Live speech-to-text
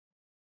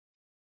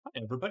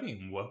Hey everybody,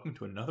 and welcome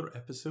to another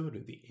episode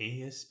of the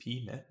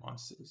Asp.Net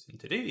Monsters. In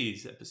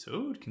today's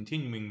episode,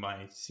 continuing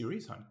my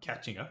series on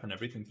catching up on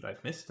everything that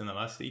I've missed in the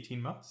last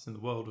 18 months in the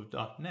world of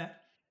 .NET,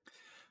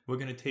 we're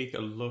going to take a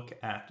look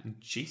at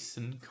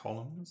JSON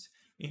columns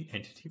in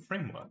Entity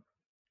Framework.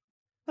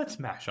 Let's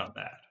mash on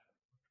that.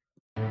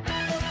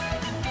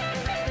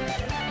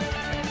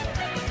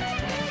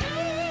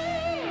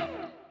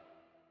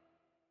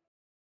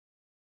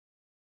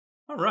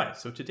 All right,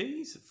 so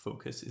today's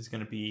focus is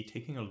going to be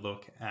taking a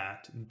look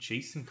at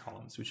JSON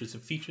columns, which is a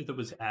feature that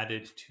was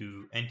added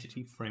to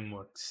Entity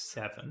Framework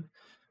 7.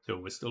 So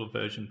we're still a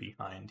version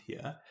behind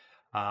here.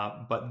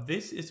 But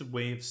this is a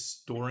way of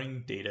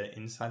storing data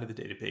inside of the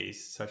database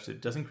such that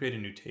it doesn't create a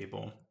new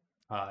table.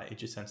 It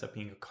just ends up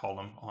being a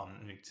column on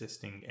an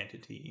existing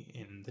entity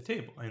in the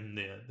table, in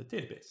the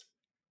database.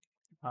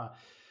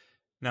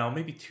 Now,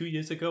 maybe 2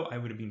 years ago, I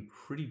would have been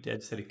pretty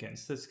dead set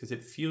against this because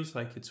it feels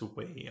like it's a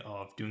way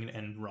of doing an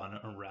end run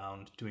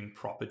around doing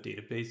proper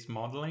database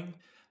modeling,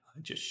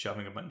 just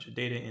shoving a bunch of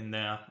data in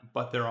there.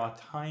 But there are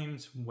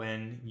times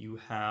when you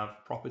have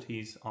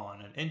properties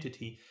on an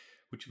entity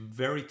which are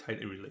very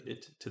tightly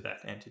related to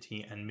that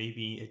entity, and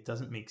maybe it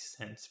doesn't make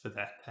sense for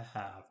that to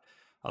have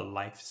a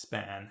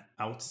lifespan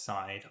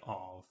outside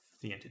of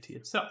the entity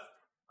itself.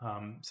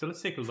 So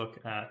let's take a look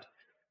at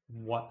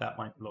what that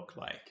might look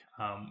like.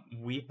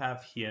 We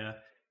have here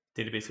a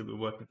database that we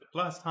worked with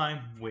last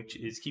time, which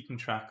is keeping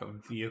track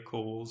of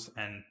vehicles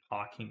and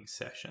parking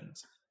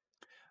sessions.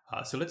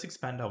 So let's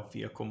expand our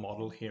vehicle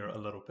model here a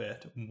little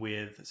bit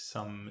with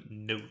some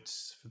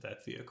notes for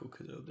that vehicle,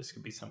 because this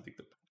could be something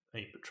that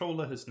a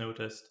patroller has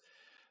noticed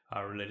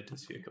related to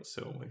this vehicle.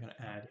 So we're going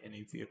to add in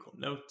a vehicle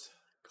note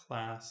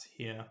class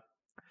here.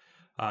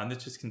 And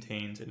this just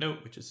contains a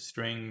note, which is a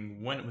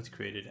string, when it was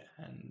created,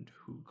 and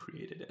who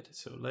created it.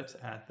 So let's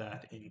add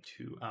that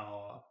into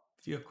our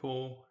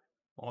vehicle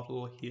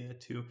model here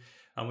too.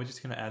 And we're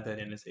just going to add that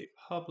in as a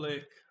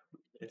public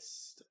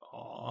list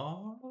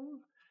of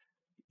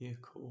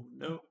vehicle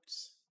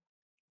notes.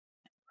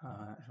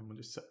 And we'll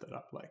just set that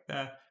up like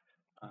that.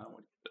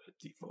 We'll put a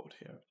default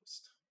here,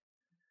 just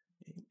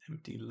an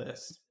empty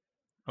list.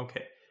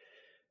 Okay.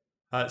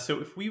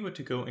 So if we were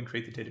to go and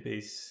create the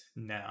database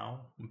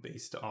now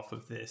based off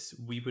of this,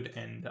 we would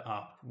end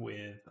up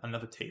with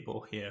another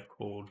table here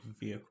called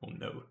vehicle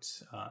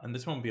notes. And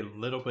this one would be a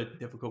little bit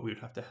difficult. We would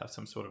have to have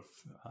some sort of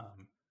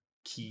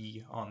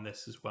key on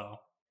this as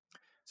well.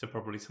 So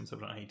probably some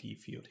sort of an ID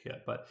field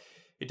here. But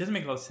it doesn't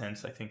make a lot of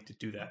sense, I think, to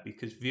do that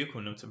because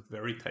vehicle notes are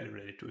very tightly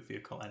related to a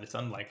vehicle. And it's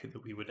unlikely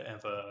that we would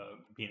ever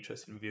be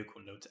interested in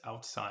vehicle notes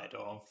outside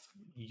of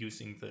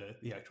using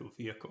the actual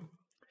vehicle.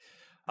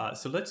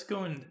 So let's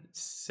go and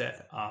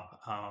set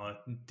up our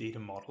data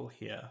model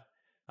here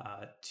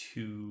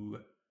to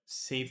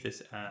save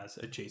this as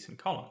a JSON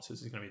column. So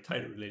this is going to be a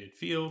tightly related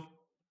field.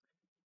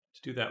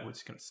 To do that, we're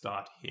just going to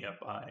start here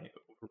by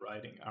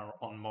overriding our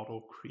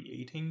onModel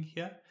creating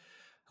here.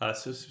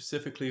 So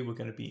specifically, we're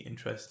going to be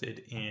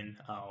interested in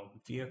our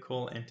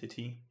vehicle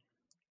entity,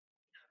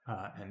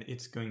 and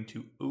it's going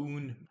to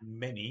own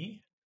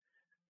many.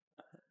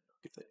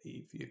 Give that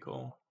a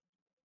vehicle.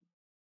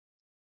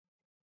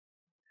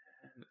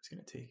 And it's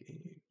going to take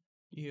a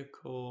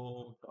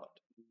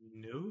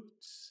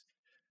vehicle.notes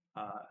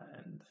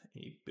and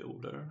a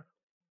builder.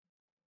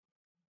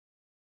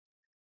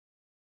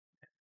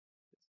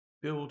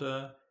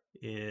 Builder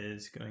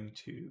is going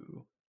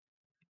to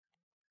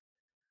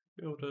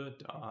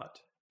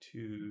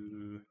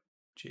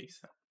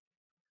builder.toJSON.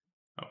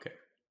 Okay.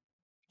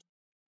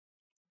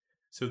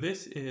 So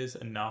this is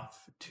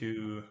enough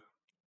to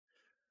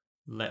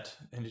let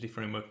Entity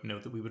Framework know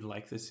that we would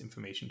like this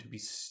information to be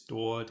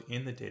stored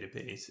in the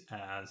database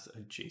as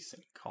a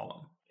JSON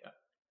column. Yeah.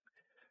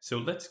 So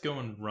let's go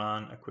and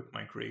run a quick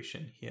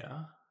migration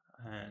here,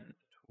 and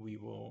we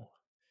will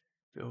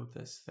build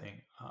this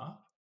thing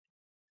up.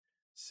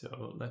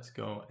 So let's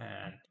go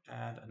and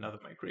add another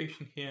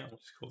migration here. We'll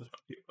just call this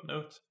one vehicle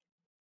notes.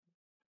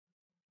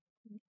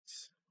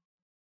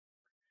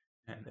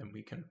 And then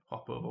we can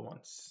pop over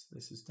once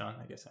this is done,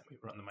 I guess, and we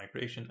run the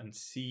migration and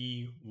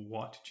see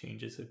what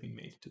changes have been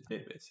made to the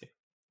database here.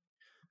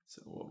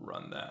 So we'll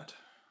run that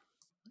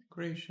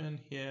migration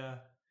here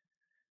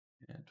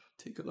and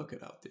take a look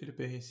at our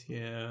database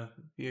here,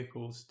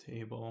 vehicles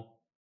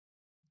table.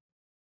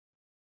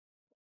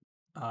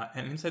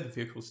 And inside the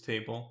vehicles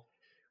table,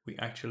 we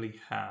actually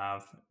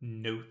have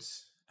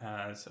notes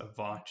as a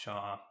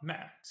varchar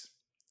max.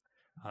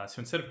 So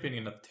instead of creating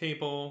another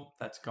table,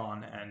 that's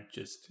gone and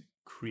just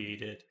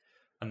created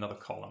another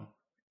column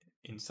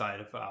inside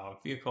of our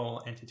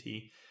vehicle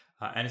entity,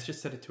 and it's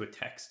just set it to a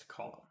text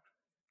column.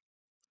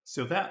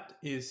 So that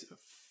is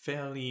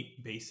fairly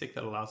basic.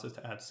 That allows us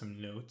to add some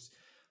notes,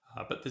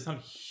 but there's not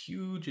a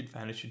huge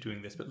advantage to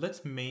doing this. But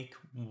let's make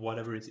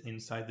whatever is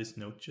inside this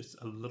note just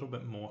a little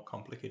bit more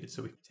complicated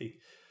so we can take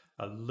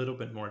a little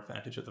bit more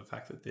advantage of the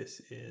fact that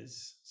this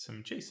is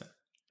some JSON.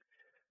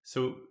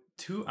 So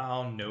to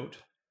our note,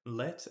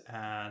 let's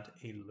add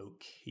a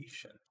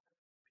location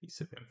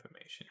piece of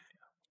information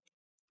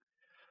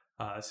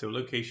So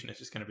location is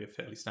just going to be a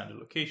fairly standard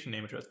location,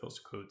 name, address,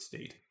 postal code,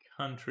 state,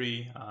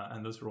 country,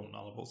 and those are all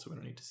nullable, so we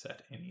don't need to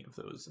set any of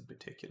those in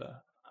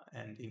particular.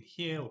 And in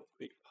here, we'll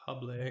create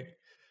public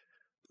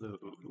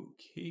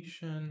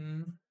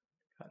location,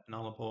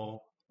 nullable,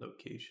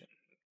 location,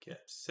 get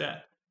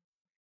set.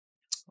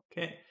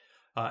 Okay,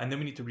 and then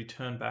we need to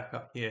return back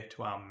up here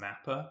to our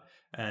mapper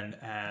and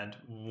add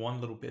one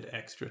little bit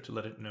extra to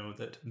let it know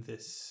that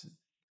this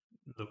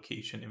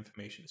location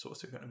information is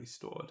also going to be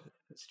stored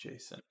as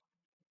JSON.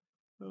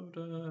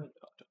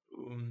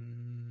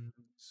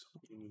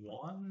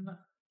 One.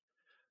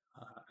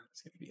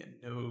 It's going to be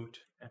a note,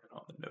 and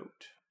on the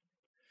note,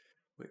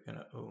 we're going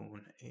to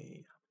own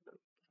a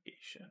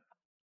location.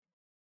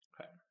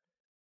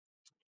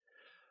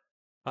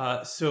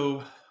 Okay.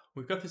 So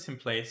we've got this in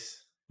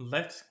place.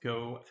 Let's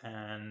go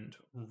and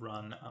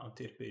run our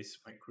database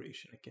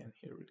migration again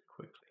here really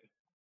quickly.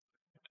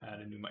 Add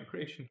a new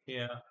migration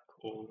here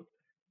called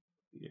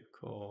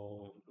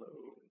vehicle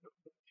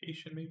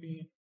location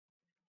maybe.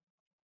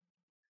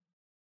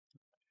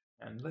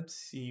 And let's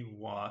see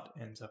what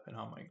ends up in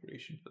our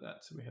migration for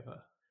that. So we have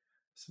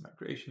some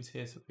migrations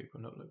here, so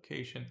vehicle note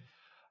location.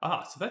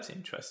 So that's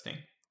interesting.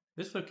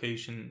 This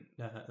location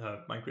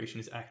migration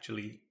is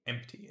actually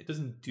empty. It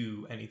doesn't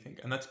do anything.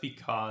 And that's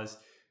because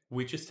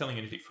we're just telling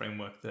Entity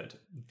Framework that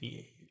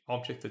the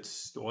object that's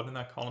stored in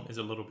that column is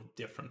a little bit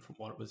different from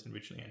what it was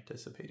originally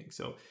anticipating.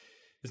 So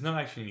there's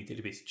not actually any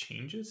database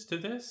changes to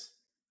this.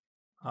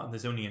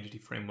 There's only Entity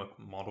Framework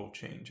model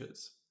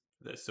changes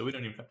for this. So we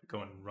don't even have to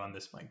go and run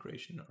this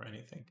migration or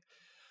anything.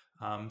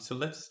 So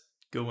let's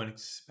go and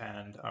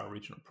expand our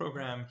original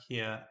program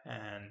here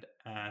and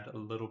add a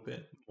little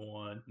bit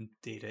more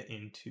data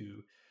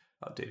into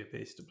our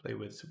database to play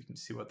with so we can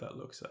see what that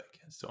looks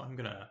like. So I'm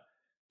going to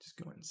just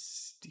go and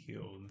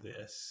steal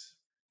this.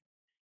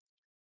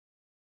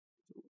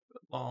 A little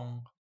bit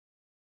long.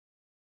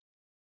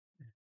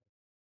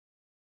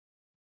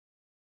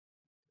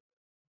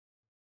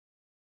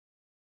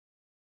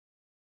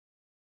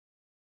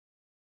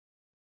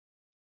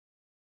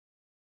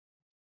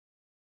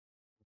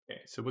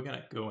 Okay, so we're going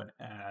to go and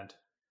add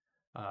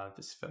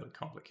this fairly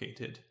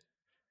complicated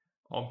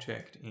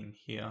object in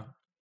here.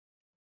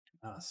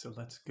 So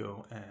let's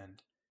go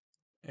and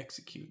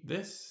execute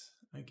this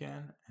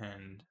again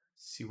and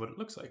see what it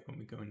looks like when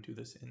we go and do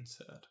this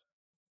insert.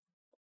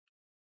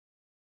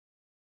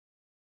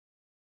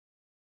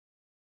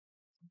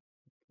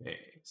 Okay,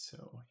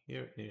 so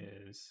here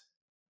is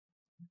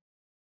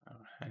our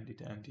handy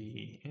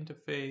dandy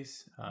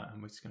interface.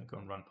 And we're just going to go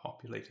and run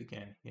populate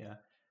again here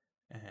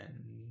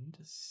and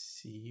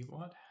see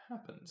what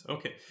happens.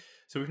 Okay,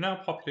 so we've now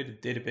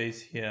populated the database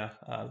here.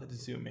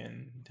 Let's zoom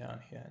in down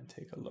here and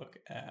take a look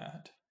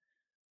at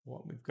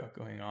what we've got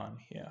going on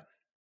here.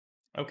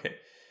 Okay,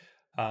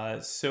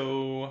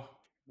 so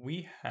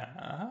we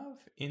have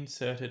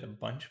inserted a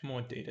bunch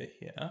more data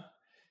here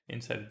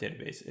inside the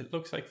database. It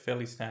looks like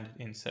fairly standard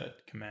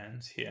insert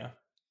commands here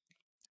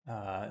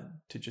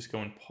to just go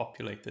and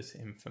populate this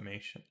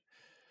information.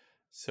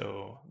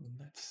 So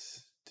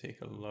let's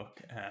take a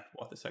look at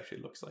what this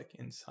actually looks like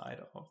inside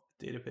of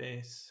the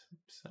database.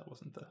 Oops, that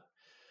wasn't the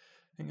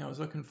thing I was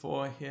looking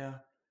for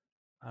here.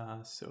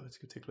 So let's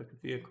go take a look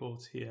at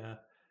vehicles here.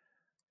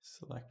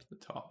 Select the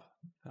top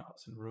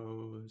 1,000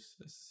 rows.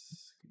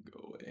 This can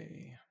go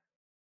away.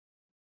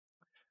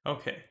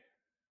 Okay,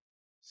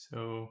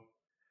 so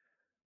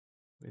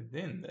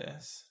within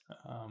this,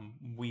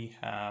 we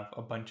have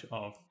a bunch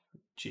of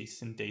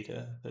JSON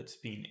data that's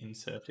been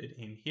inserted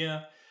in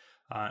here,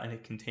 and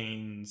it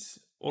contains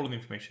all of the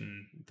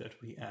information that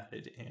we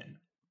added in.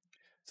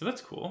 So that's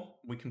cool.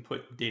 We can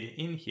put data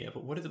in here,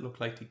 but what does it look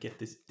like to get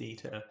this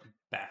data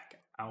back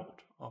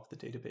out of the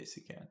database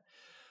again?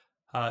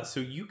 So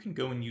you can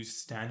go and use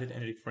standard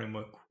Entity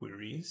Framework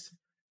queries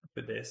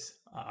for this,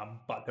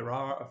 but there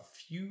are a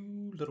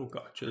few little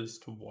gotchas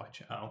to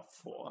watch out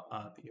for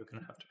that you're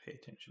going to have to pay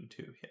attention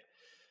to here.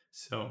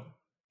 So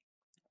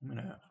I'm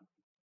going to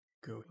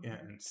go here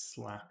and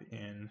slap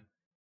in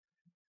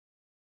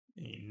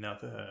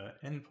another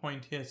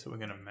endpoint here. So we're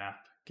going to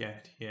map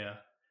get here.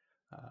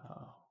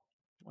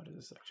 What is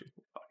this actually?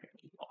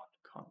 Lot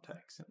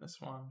context in this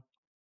one.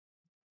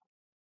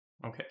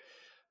 Okay,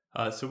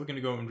 so we're going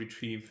to go and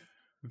retrieve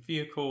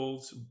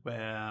vehicles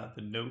where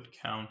the note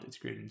count is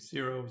greater than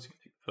 0. We're going to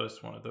take the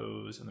first one of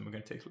those, and then we're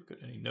going to take a look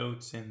at any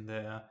notes in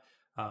there.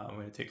 We're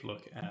going to take a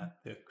look at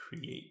the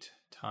create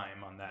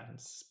time on that and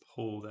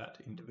pull that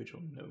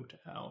individual note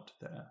out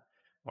there.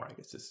 Or I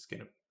guess this is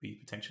going to be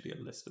potentially a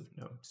list of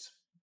notes.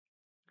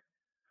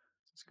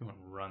 Let's go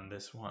and run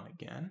this one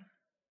again.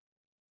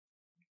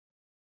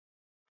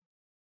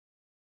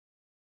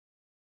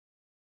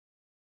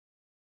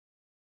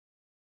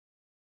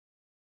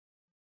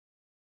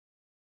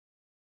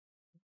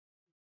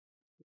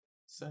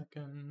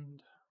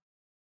 Second.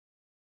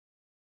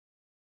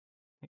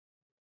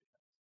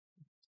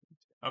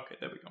 Okay,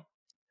 there we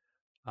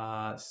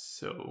go.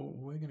 So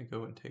we're going to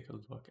go and take a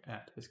look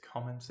at this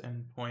comments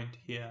endpoint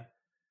here.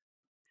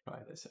 Try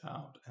this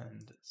out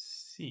and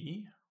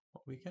see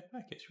what we get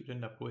back. It should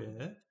end up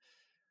with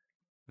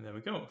And there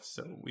we go.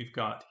 So we've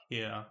got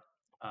here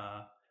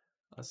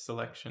a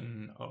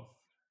selection of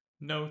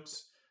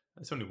notes.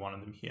 There's only one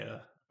of them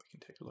here. We can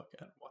take a look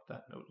at what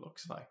that note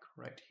looks like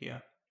right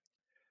here.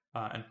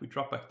 And if we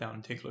drop back down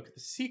and take a look at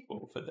the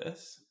SQL for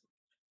this,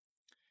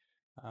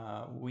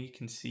 we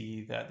can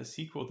see that the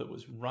SQL that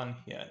was run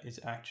here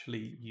is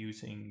actually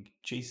using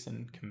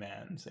JSON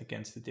commands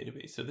against the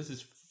database. So this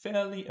is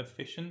fairly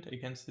efficient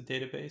against the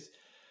database,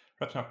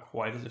 perhaps not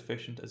quite as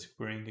efficient as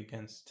querying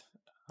against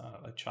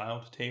a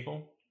child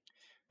table,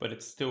 but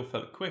it's still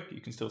fairly quick.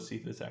 You can still see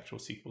there's actual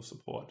SQL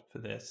support for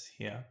this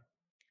here.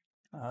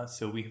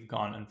 So we've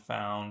gone and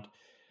found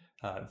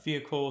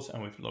vehicles,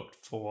 and we've looked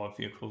for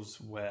vehicles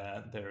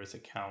where there is a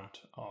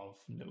count of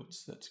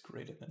notes that's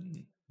greater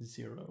than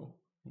 0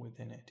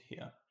 within it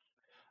here.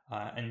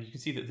 And you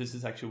can see that this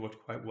has actually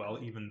worked quite well,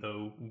 even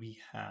though we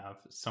have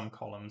some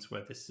columns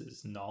where this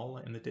is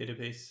null in the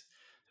database.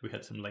 So we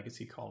had some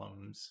legacy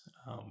columns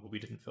where we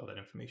didn't fill that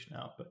information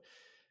out, but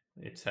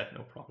it's had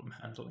no problem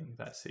handling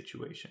that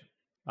situation.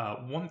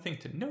 One thing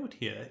to note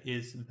here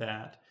is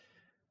that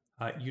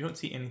you don't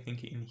see anything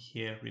in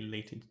here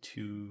related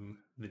to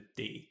the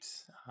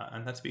dates,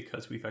 and that's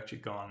because we've actually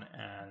gone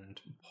and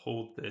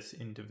pulled this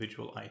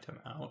individual item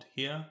out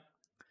here,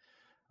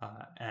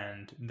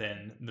 and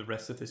then the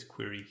rest of this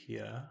query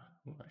here.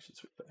 Oh, I should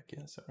switch back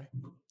here. Sorry.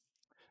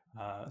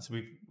 So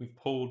we've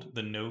pulled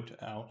the note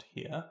out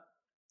here,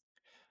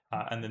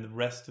 and then the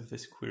rest of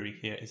this query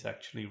here is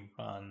actually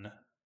run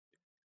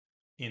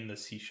in the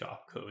C#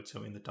 code,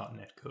 so in the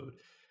 .NET code.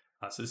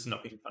 So this is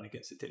not being run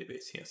against the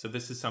database here. So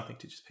this is something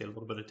to just pay a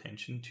little bit of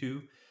attention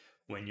to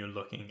when you're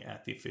looking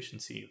at the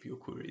efficiency of your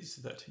queries,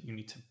 that you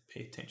need to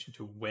pay attention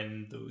to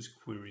when those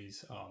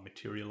queries are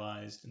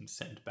materialized and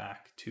sent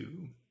back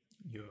to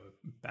your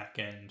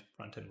backend,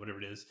 front end,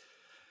 whatever it is,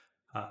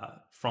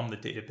 from the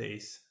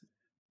database,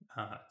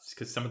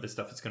 because some of this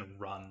stuff is going to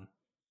run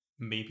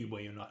maybe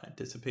where you're not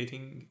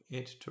anticipating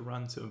it to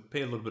run. So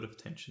pay a little bit of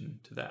attention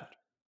to that.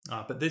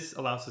 But this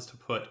allows us to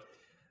put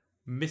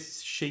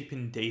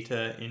misshapen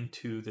data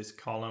into this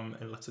column.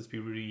 It lets us be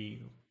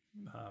really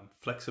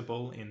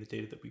flexible in the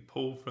data that we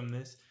pull from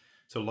this.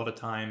 So a lot of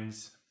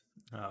times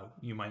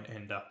you might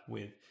end up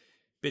with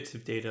bits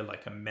of data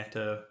like a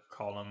meta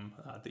column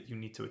that you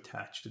need to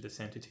attach to this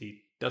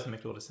entity. Doesn't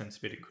make a lot of sense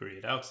to be able to query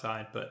it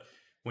outside, but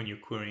when you're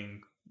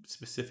querying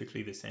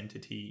specifically this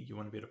entity, you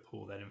want to be able to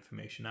pull that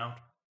information out.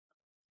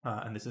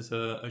 And this is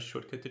a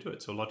shortcut to do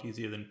it. So a lot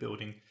easier than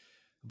building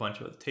a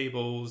bunch of other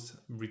tables,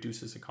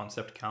 reduces the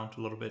concept count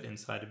a little bit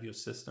inside of your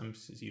system,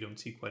 because you don't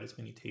see quite as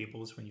many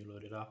tables when you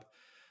load it up.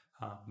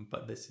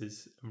 But this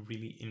is a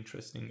really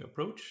interesting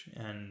approach,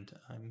 and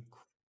I'm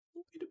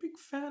quite a big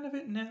fan of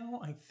it now,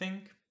 I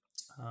think.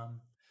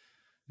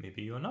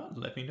 Maybe you're not.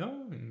 Let me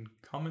know in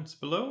comments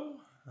below.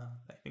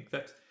 I think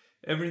that's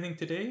everything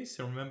today.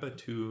 So remember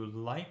to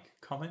like,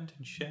 comment,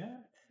 and share,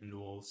 and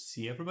we'll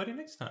see everybody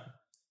next time.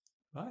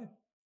 Bye.